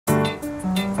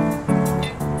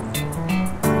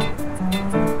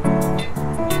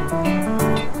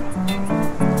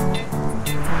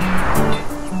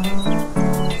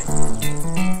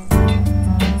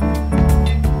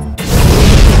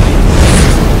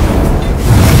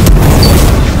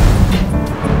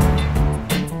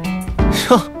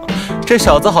这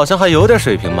小子好像还有点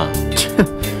水平嘛。切，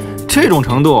这种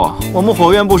程度，我们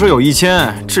火院不说有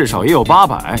1000，至少也有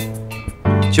800。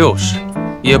就是，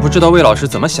也不知道魏老师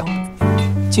怎么想的，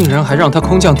竟然还让他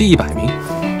空降第100名，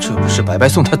这不是白白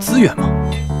送他资源吗？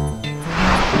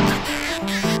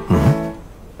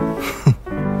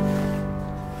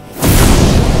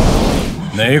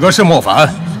哪个是莫凡？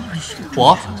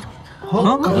我。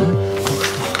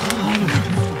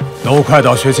都快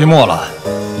到学期末了，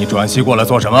你转系过来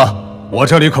做什么？我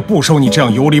这里可不收你这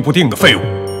样游离不定的废物。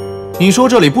你说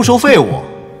这里不收废物？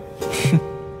哼，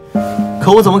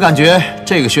可我怎么感觉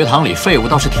这个学堂里废物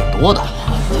倒是挺多的？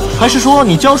还是说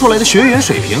你教出来的学员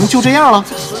水平就这样了？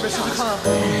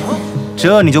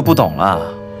这你就不懂了。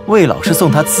魏老师送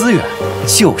他资源，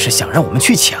就是想让我们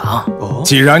去抢。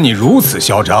既然你如此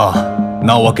嚣张，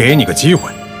那我给你个机会，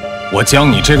我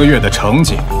将你这个月的成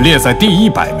绩列在第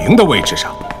100名的位置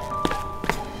上，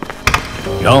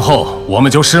然后我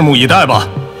们就拭目以待吧。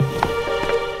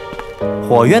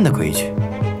火院的规矩，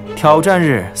挑战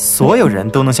日所有人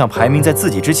都能向排名在自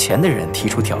己之前的人提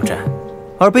出挑战，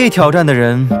而被挑战的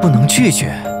人不能拒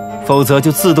绝，否则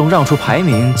就自动让出排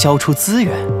名，交出资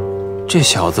源。这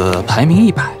小子排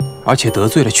名100，而且得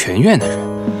罪了全院的人，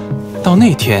到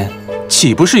那天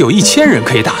岂不是有1000人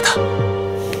可以打他？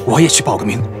我也去报个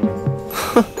名。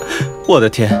哼，我的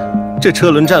天，这车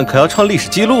轮战可要创历史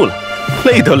记录了，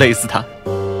累都累死他。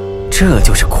这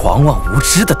就是狂妄无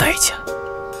知的代价。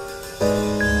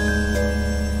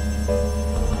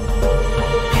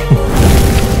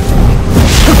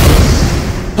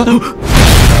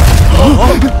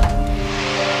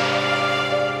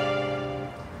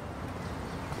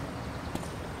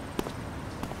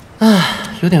唉，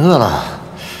有点饿了。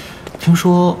听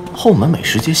说后门美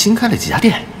食街新开了几家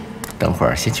店，等会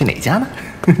儿先去哪家呢？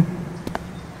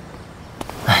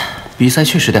唉，比赛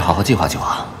确实得好好计划计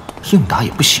划，硬打也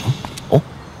不行哦。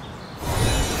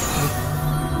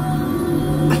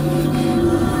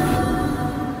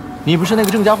你不是那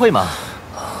个郑佳慧吗？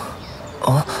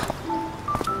哦，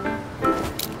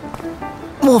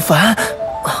莫凡，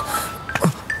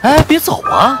哎，别走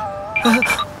啊！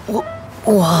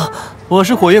我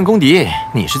是火焰公敌，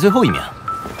你是最后一名，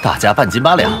大家半斤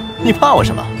八两，你怕我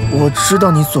什么？我知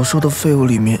道你所说的废物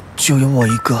里面就有我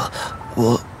一个，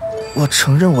我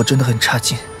承认我真的很差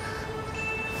劲。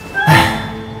哎，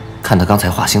看他刚才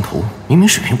画星图，明明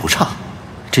水平不差，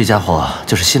这家伙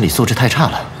就是心理素质太差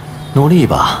了。努力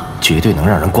吧，绝对能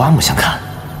让人刮目相看，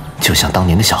就像当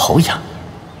年的小猴一样。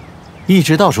一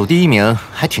直倒数第1名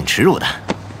还挺耻辱的，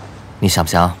你想不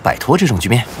想摆脱这种局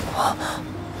面？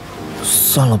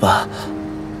算了吧，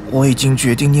我已经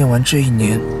决定念完这1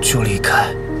年就离开。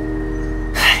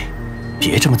唉，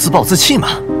别这么自暴自弃嘛。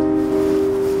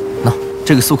喏，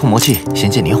这个速控魔器先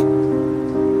借你用。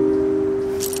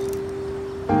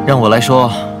让我来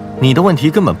说，你的问题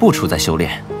根本不出在修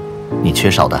炼，你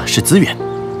缺少的是资源。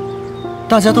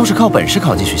大家都是靠本事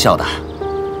考进学校的，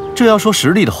这要说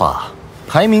实力的话，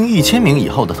排名1000名以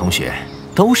后的同学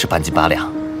都是半斤八两，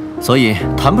所以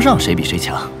谈不上谁比谁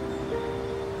强。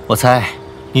我猜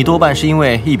你多半是因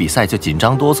为一比赛就紧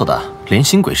张哆嗦的，连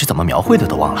星轨是怎么描绘的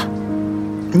都忘了。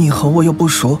你和我又不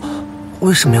熟，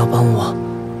为什么要帮我？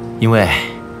因为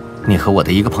你和我的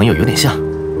一个朋友有点像。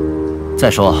再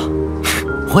说，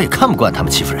我也看不惯他们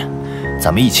欺负人，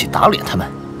咱们一起打脸他们，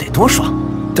得多爽！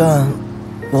但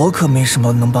我可没什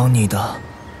么能帮你的。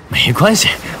没关系，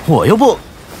我又不……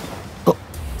哦，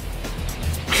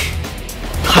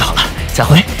太好了，佳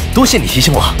辉，多谢你提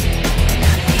醒我。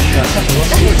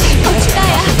好期待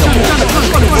呀！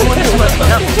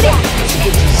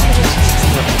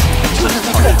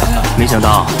没想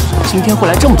到今天会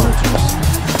来这么多人，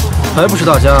还不是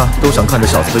大家都想看这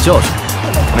小子被教训？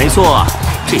没错，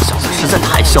这小子实在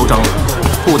太嚣张了，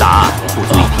不打不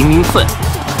足以平民愤。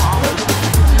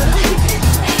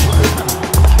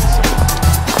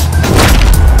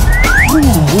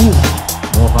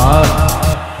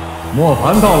莫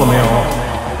凡到了没有？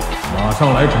马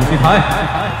上来主席台。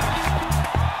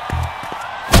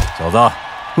小子，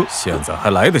现在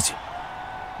还来得及，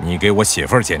你给我写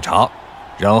份检查，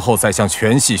然后再向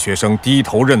全系学生低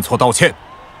头认错道歉。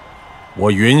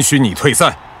我允许你退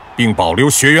赛，并保留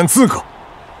学员资格。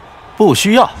不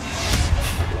需要。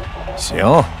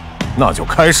行，那就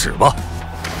开始吧。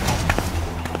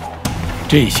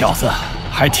这小子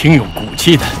还挺有骨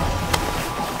气的，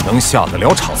能下得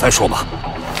了场再说吧。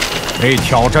被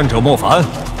挑战者莫凡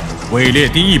位列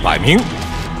第100名，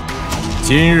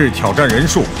今日挑战人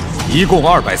数一共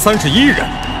231人。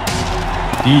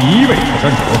第1位挑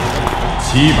战者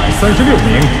736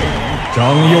名，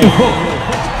张佑赫。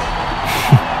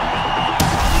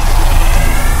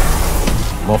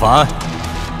莫凡，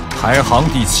排行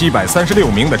第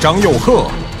736名的张佑赫，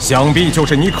想必就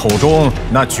是你口中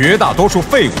那绝大多数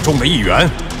废物中的一员。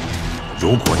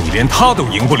如果你连他都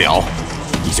赢不了，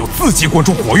你就自己滚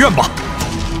出火院吧。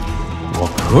我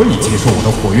可以接受我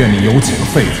的火院里有几个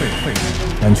废物，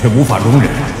但却无法容忍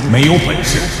没有本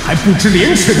事还不知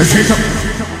廉耻的学生。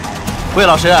魏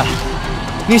老师，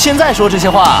你现在说这些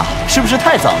话是不是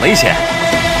太早了一些？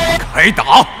开打！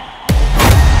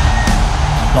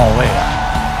老魏啊，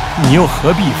你又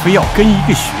何必非要跟一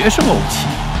个学生怄气？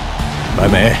白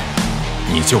梅，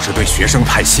你就是对学生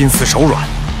太心慈手软。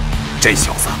这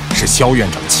小子是萧院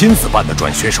长亲自办的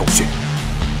转学手续，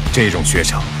这种学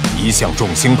生一向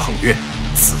众星捧月，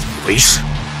自以为是。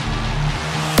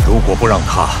如果不让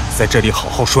他在这里好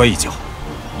好摔一跤，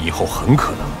以后很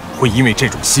可能会因为这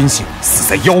种心性死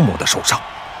在妖魔的手上。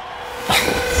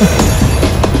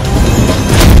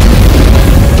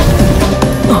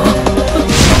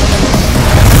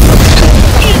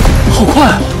好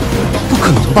快！不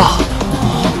可能吧？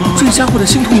这家伙的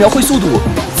心图描绘速度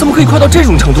怎么可以快到这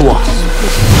种程度啊？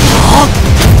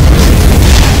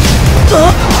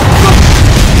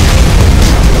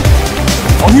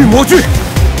防御魔具！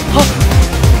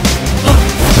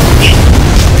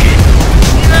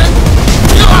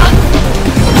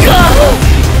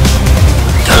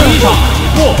第一场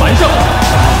莫凡胜。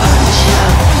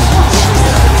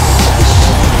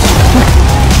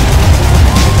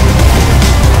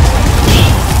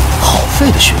好废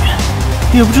的学员，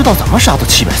也不知道怎么杀到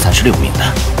736名的。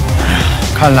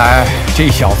看来这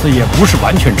小子也不是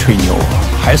完全吹牛，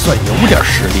还算有点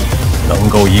实力。能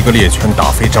够一个猎拳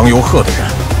打飞张佑赫的人，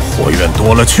火院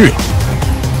多了去了。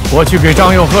我去给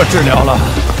张佑赫治疗了，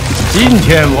今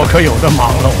天我可有的忙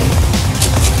喽。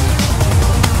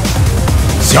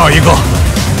下一个。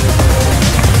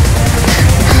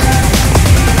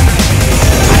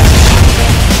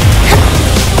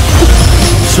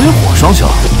水火双修，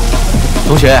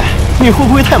同学，你会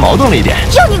不会太矛盾了一点？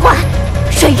要你管！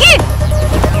水域。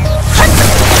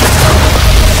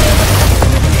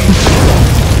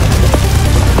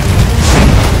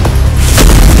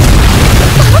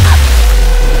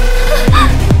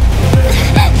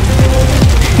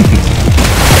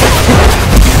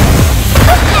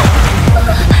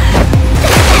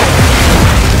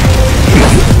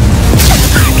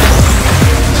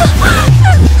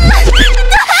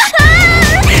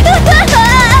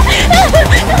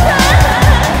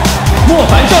莫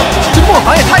凡胜，这莫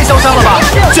凡也太嚣张了吧！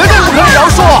绝对不可以饶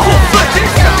恕！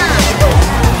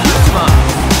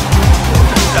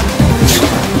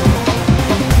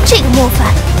这个莫凡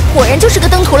果然就是个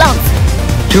登徒浪子。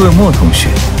这位莫同学，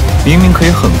明明可以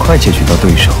很快解决到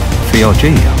对手，非要这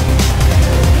样，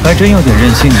还真有点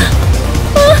任性呢。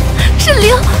是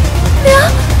凌，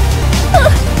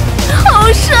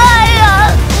好帅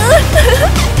呀！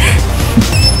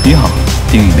你好，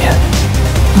丁一面。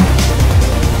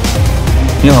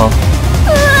你好。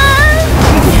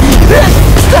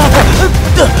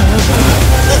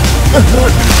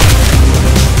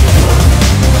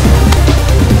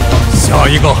下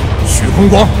一个许空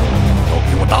光，都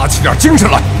给我打起点精神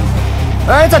来！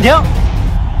哎，暂停！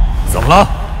怎么了？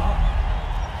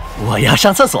我要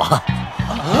上厕所。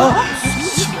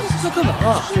在干嘛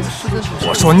啊？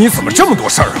我说你怎么这么多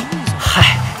事儿啊？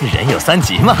嗨，人有3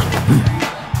急嘛。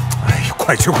哎呀，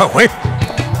快去快回！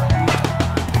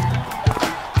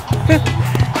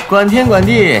管天管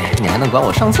地，你还能管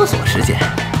我上厕所时间？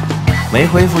没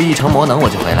恢复异常魔能我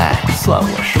就回来，算我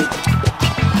输。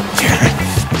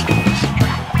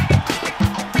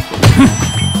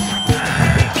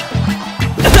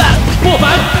莫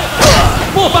凡，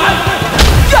莫凡，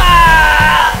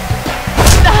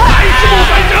还是莫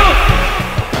凡胜！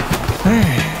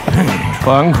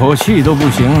喘口气都不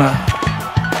行了。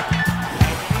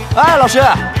哎，老师，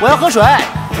我要喝水。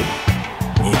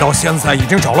你到现在已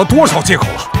经找了多少借口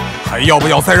了？还要不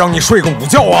要再让你睡个午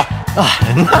觉啊？啊，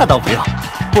那倒不用，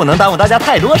不能耽误大家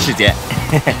太多时间。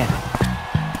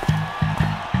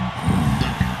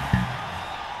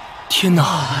天哪，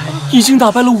已经打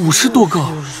败了50多个，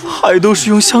还都是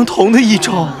用相同的一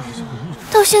招。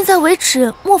到现在为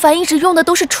止，莫凡一直用的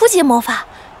都是初阶魔法，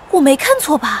我没看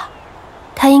错吧？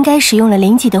他应该使用了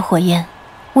0级的火焰，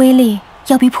威力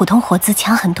要比普通火姿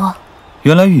强很多。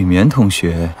原来雨眠同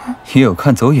学也有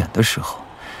看走眼的时候，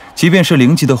即便是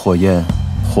0级的火焰，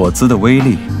火姿的威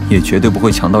力也绝对不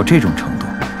会强到这种程度，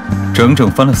整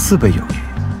整翻了4倍有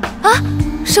余。啊？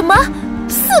什么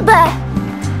？4倍？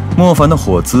莫凡的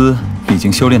火姿已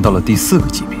经修炼到了第4个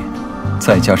级别，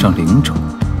再加上灵种。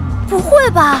不会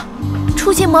吧？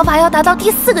初阶魔法要达到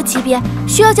第4个级别，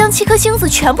需要将7颗星子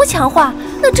全部强化，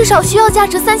那至少需要价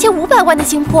值3500万的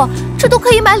星魄，这都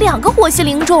可以买2个火系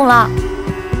灵种了。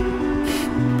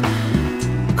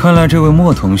看来这位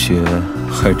莫同学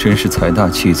还真是财大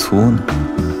气粗呢。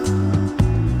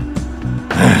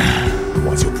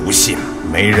我就不信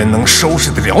没人能收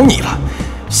拾得了你了。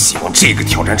希望这个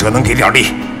挑战者能给点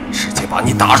力，直接把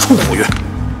你打出火院。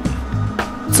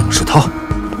怎么是他？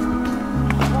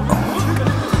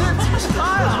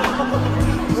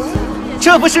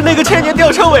这不是那个千年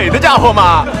吊车尾的家伙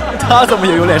吗？他怎么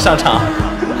也有脸上场？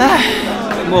哎，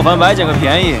给莫凡白捡个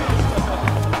便宜。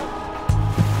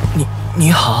你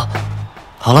好。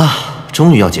好了，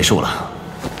终于要结束了。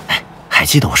哎，还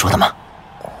记得我说的吗？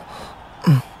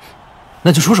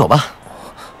那就出手吧。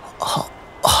好。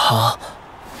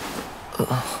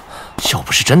要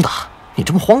不是真的，你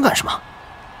这么慌干什么？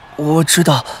我知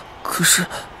道，可是，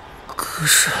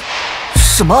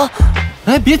什么？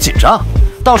哎，别紧张，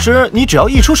到时你只要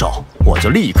一出手，我就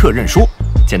立刻认输，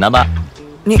简单吧？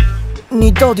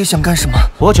你到底想干什么？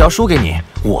我只要输给你，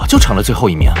我就成了最后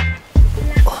一名。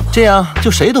这样就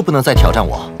谁都不能再挑战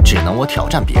我，只能我挑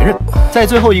战别人，在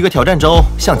最后一个挑战周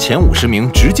向前50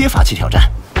名直接发起挑战。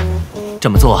这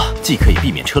么做既可以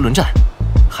避免车轮战，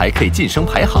还可以晋升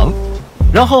排行，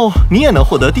然后你也能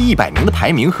获得第100名的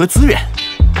排名和资源，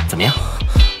怎么样？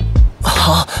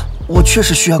好，我确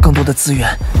实需要更多的资源。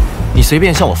你随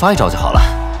便向我发一招就好了。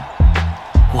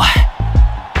喂，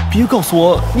别告诉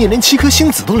我你连7颗星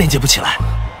子都连接不起来。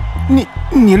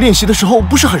你练习的时候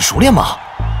不是很熟练吗？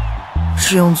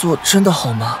这样做真的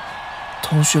好吗？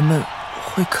同学们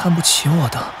会看不起我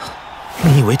的。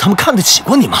你以为他们看得起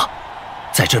过你吗？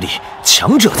在这里，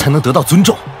强者才能得到尊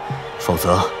重，否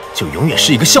则就永远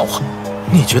是一个笑话。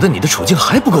你觉得你的处境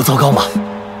还不够糟糕吗？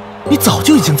你早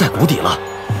就已经在谷底了，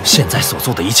现在所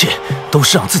做的一切都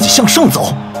是让自己向上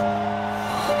走。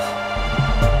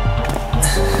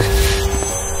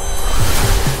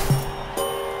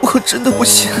我真的不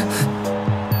行。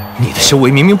你的修为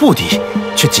明明不低，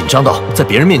却紧张到在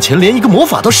别人面前连一个魔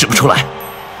法都使不出来。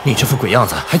你这副鬼样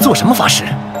子还做什么法师？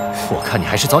我看你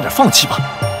还是早点放弃吧。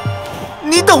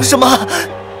你懂什么？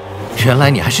原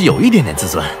来你还是有一点点自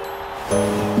尊。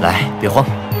来，别慌，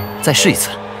再试一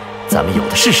次，咱们有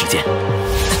的是时间。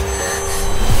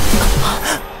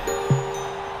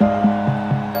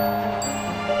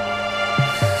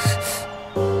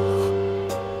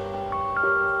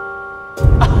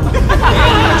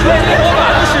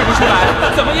使不出来，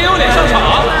怎么也有脸上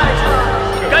场？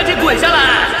赶紧滚下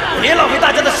来，别浪费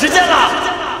大家的时间了。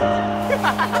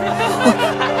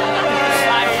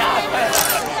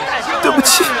对不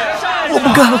起，我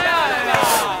不干了。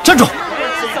站住！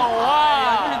走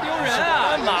啊！丢人啊！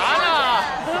干嘛呢？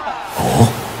哦，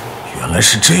原来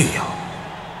是这样。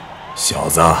小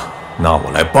子，那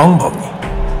我来帮帮你。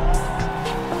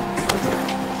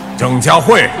郑家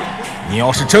慧，你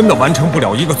要是真的完成不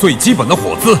了一个最基本的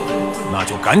火姿，那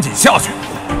就赶紧下去，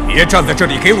别站在这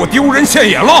里给我丢人现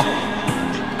眼了。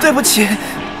对不起，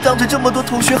当着这么多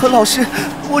同学和老师，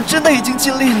我真的已经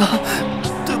尽力了。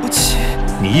对不起。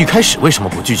你一开始为什么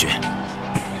不拒绝？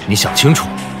你想清楚，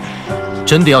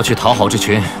真的要去讨好这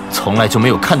群从来就没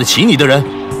有看得起你的人？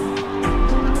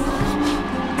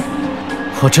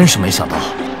我真是没想到，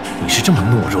你是这么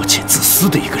懦弱且自私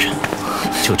的一个人，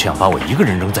就这样把我一个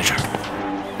人扔在这儿，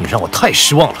你让我太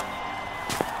失望了。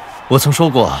我曾说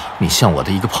过，你像我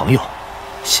的一个朋友，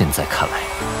现在看来，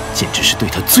简直是对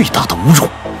他最大的侮辱。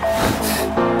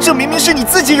这明明是你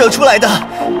自己惹出来的，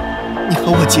你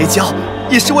和我结交，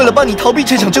也是为了帮你逃避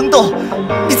这场争斗，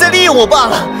你在利用我罢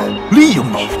了。利用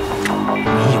你？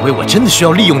你以为我真的需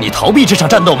要利用你逃避这场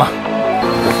战斗吗？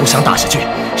我不想打下去，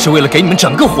是为了给你们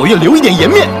整个火院留一点颜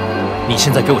面。你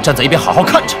现在给我站在一边好好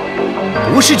看着，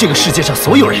不是这个世界上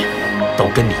所有人都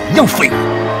跟你一样废物。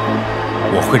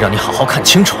我会让你好好看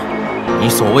清楚，你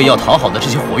所谓要讨好的这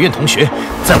些火院同学，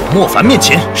在我莫凡面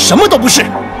前什么都不是。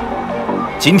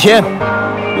今天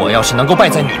我要是能够败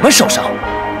在你们手上，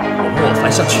我莫凡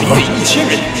向全院1000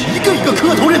人一个一个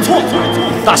磕头认错。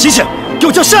大西西，给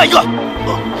我叫下一个。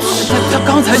他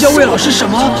刚才叫魏老师什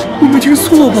么？我没听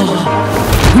错吧？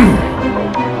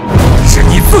是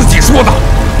你自己说的，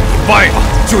你败了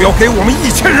就要给我们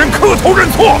1000人磕头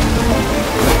认错。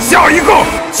下一个，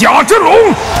贾振龙。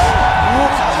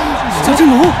贾振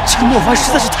龙，这个莫凡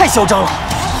实在是太嚣张了，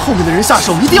后面的人下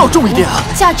手一定要重一点啊！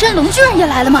贾振龙居然也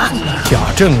来了吗？贾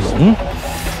振龙，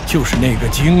就是那个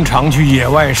经常去野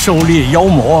外狩猎妖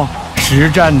魔、实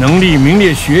战能力名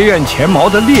列学院前茅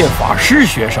的猎法师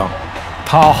学生。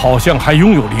他好像还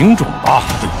拥有灵种吧？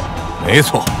没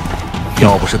错，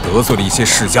要不是得罪了一些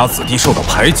世家子弟受到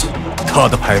排挤，他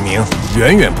的排名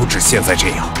远远不止现在这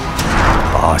样。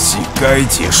把戏该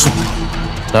结束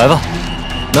了。来吧，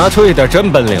拿出一点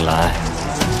真本领来，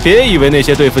别以为那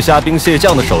些对付虾兵蟹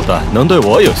将的手段能对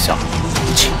我有效。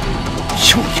切，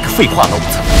又一个废废话，老五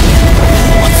子，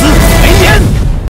火滋玫炎！